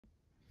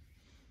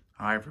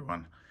Hi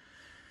everyone.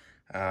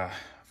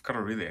 I've got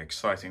a really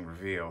exciting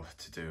reveal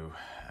to do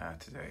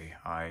today.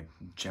 I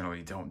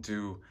generally don't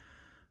do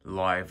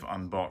live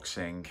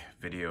unboxing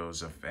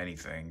videos of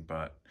anything,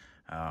 but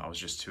I was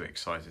just too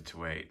excited to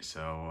wait.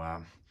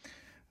 So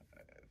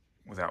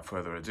without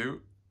further ado,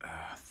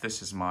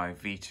 this is my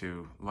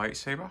V2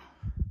 lightsaber.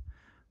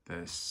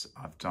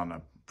 I've done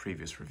a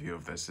previous review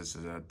of this. This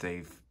is a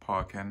Dave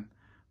Parkin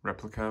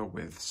replica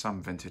with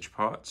some vintage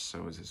parts.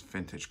 So it's this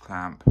vintage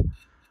clamp,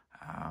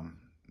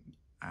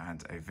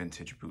 and a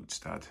vintage boot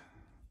stud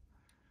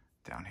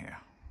down here.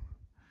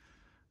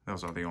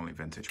 Those are the only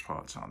vintage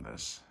parts on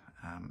this.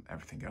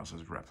 Everything else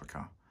is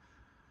replica.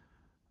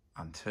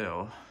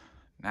 Until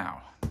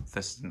now.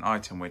 This is an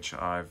item which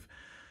I've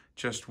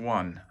just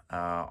won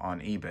on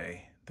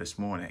eBay this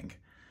morning,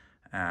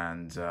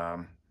 and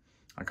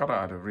I got it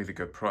at a really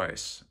good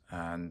price.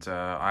 And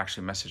I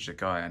actually messaged a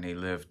guy, and he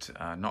lived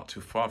not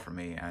too far from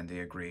me, and he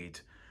agreed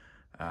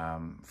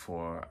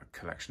for a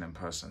collection in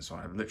person. So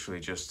I literally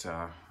just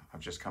I've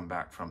just come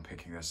back from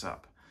picking this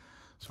up.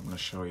 So I'm going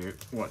to show you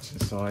what's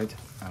inside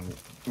and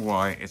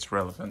why it's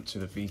relevant to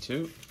the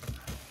V2.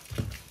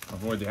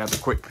 I've already had a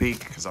quick peek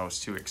because I was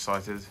too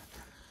excited.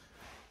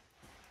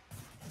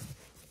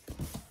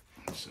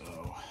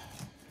 So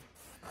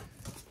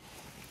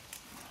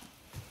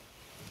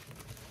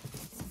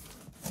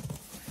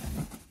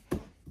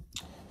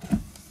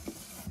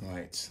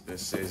right,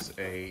 this is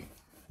a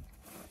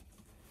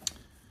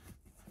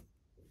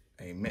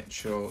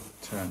Mitchell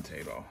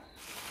turntable,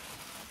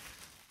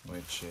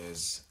 which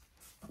is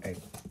a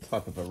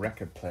type of a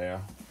record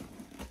player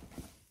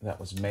that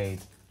was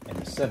made in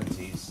the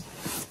 70s,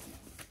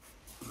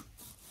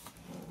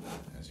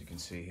 as you can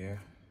see here.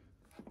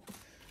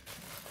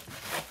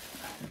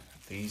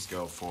 These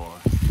go for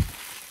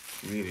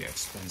really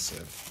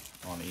expensive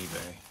on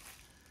eBay.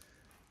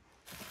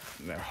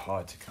 They're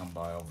hard to come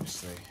by,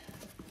 obviously,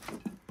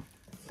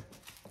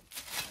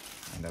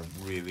 and they're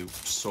really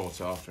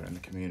sought after in the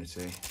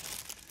community.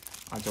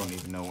 I don't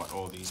even know what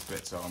all these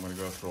bits are. I'm going to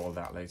go through all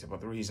that later. But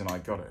the reason I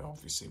got it,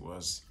 obviously,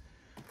 was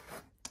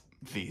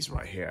these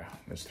right here.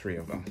 There's 3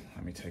 of them.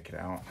 Let me take it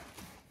out.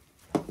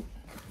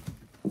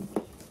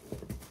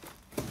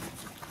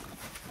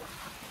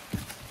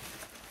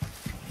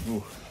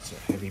 Ooh, it's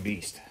a heavy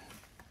beast.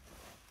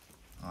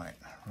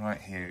 Right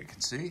here you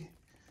can see.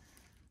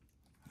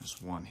 There's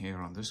one here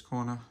on this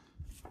corner.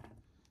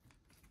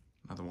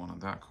 Another one on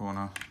that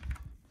corner.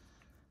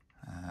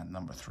 And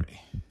number 3.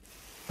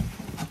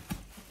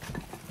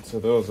 So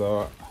those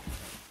are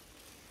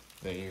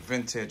the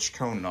vintage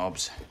cone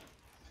knobs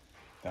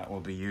that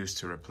will be used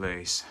to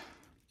replace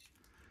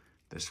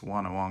this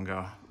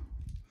Wanawanga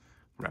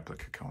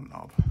replica cone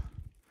knob.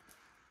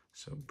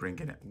 So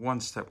bringing it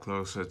one step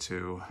closer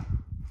to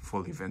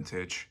fully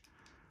vintage.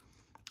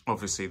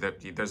 Obviously,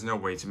 there's no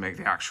way to make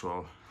the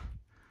actual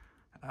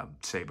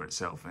saber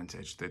itself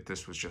vintage.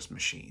 This was just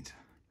machined.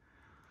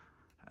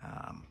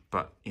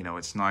 But, you know,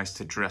 it's nice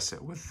to dress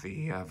it with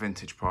the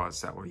vintage parts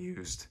that were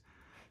used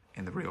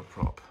in the real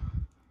prop,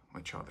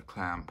 which are the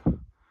clamp,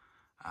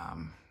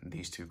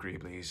 these 2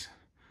 greeblies.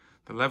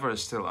 The lever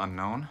is still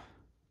unknown,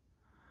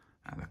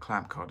 and the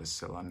clamp card is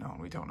still unknown.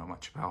 We don't know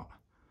much about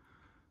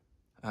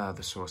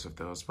the source of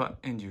those, but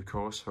in due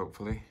course,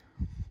 hopefully.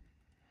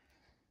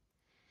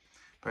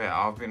 But yeah,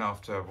 I've been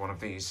after one of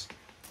these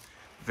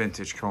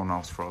vintage cone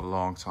knobs for a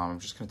long time. I'm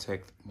just going to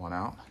take one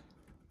out.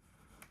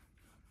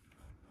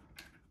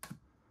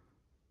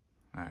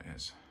 There it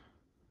is.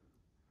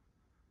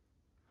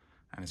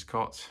 And it's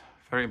got,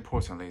 very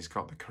importantly, it's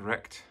got the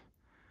correct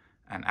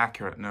and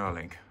accurate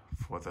knurling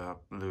for the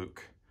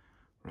Luke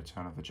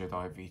Return of the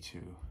Jedi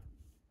V2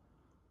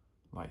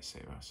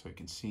 lightsaber. So you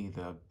can see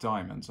the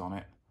diamonds on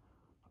it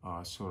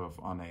are sort of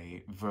on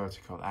a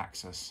vertical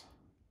axis.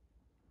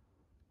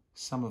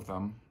 Some of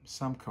them,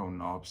 some cone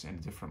knobs in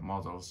different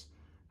models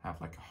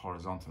have like a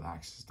horizontal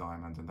axis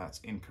diamond, and that's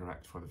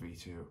incorrect for the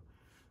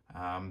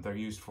V2. They're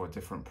used for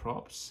different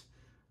props.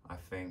 I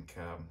think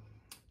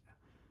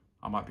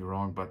I might be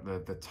wrong, but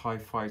the TIE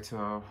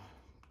Fighter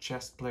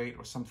chest plate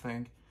or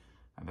something.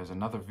 And there's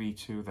another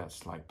V2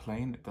 that's like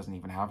plain. It doesn't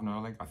even have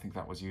knurling. I think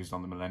that was used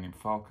on the Millennium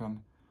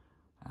Falcon,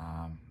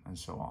 and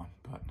so on.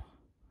 But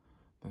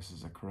this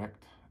is a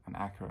correct and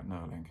accurate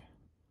knurling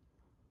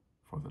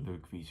for the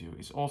Luke V2.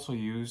 It's also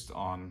used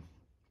on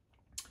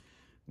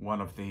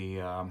one of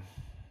the,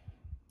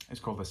 it's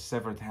called the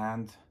severed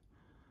hand.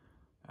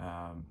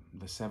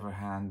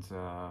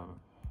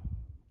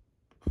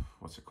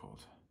 What's it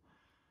called?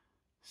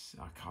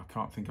 I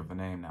can't think of the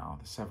name now.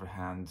 The severed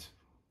hand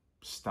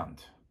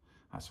stunt.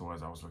 That's the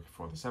word I was looking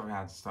for. The severed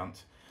hand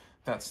stunt.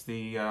 That's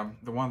the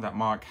one that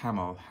Mark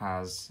Hamill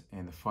has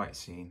in the fight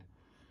scene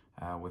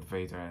with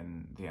Vader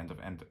in the end of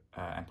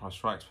Empire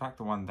Strikes Back.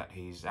 The one that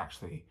he's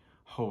actually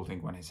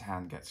holding when his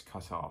hand gets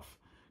cut off,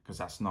 because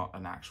that's not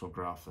an actual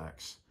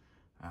Graflex.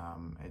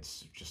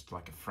 It's just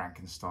like a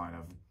Frankenstein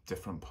of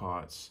different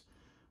parts.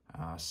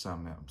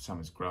 Some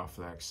is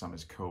Graflex, some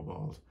is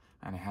Cobalt,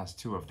 and it has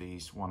 2 of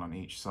these, one on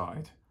each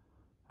side.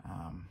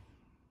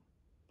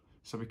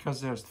 So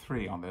because there's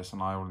 3 on this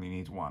and I only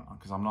need 1,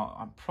 because I'm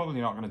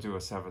probably not going to do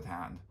a severed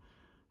hand.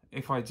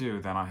 If I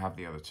do, then I have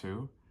the other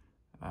 2,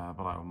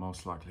 but I will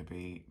most likely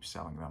be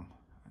selling them,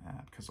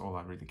 because all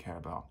I really care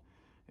about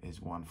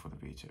is 1 for the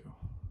V2.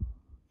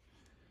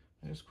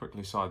 Just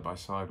quickly side by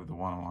side with the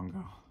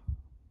Wonawonga.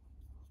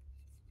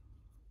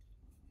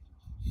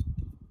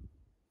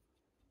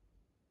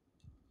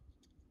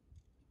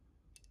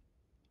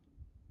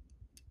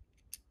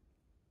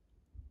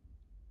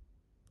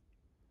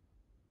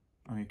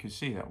 I mean, you can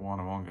see that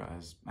Wonawonga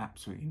has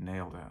absolutely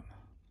nailed it.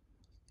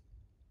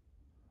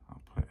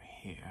 I'll put it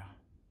here.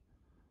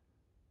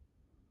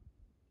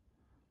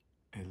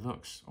 It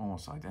looks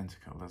almost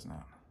identical, doesn't it?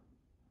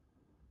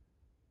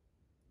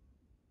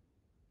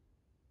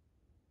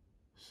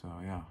 So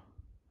yeah,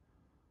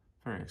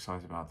 very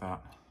excited about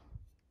that.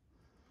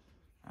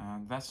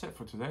 And that's it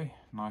for today.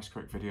 Nice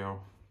quick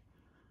video,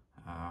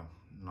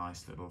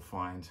 nice little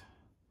find.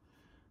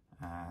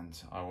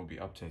 And I will be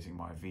updating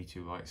my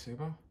V2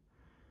 lightsaber.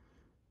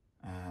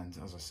 And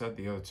as I said,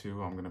 the other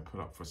 2 I'm going to put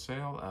up for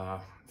sale.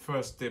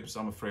 First dibs,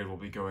 I'm afraid, will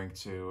be going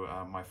to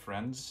my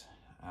friends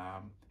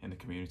in the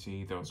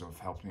community, those who have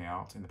helped me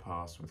out in the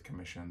past with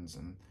commissions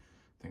and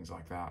things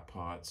like that,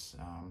 parts.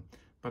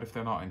 But if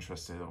they're not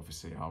interested,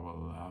 obviously I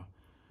will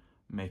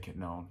make it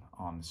known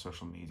on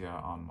social media,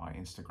 on my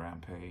Instagram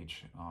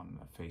page, on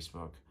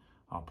Facebook.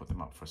 I'll put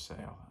them up for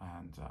sale,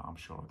 and I'm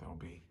sure they'll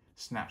be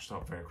snatched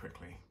up very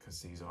quickly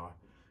because these are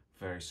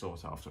very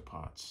sought after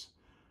parts.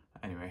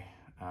 Anyway,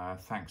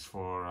 thanks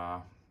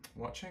for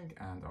watching,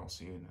 and I'll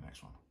see you in the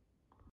next one.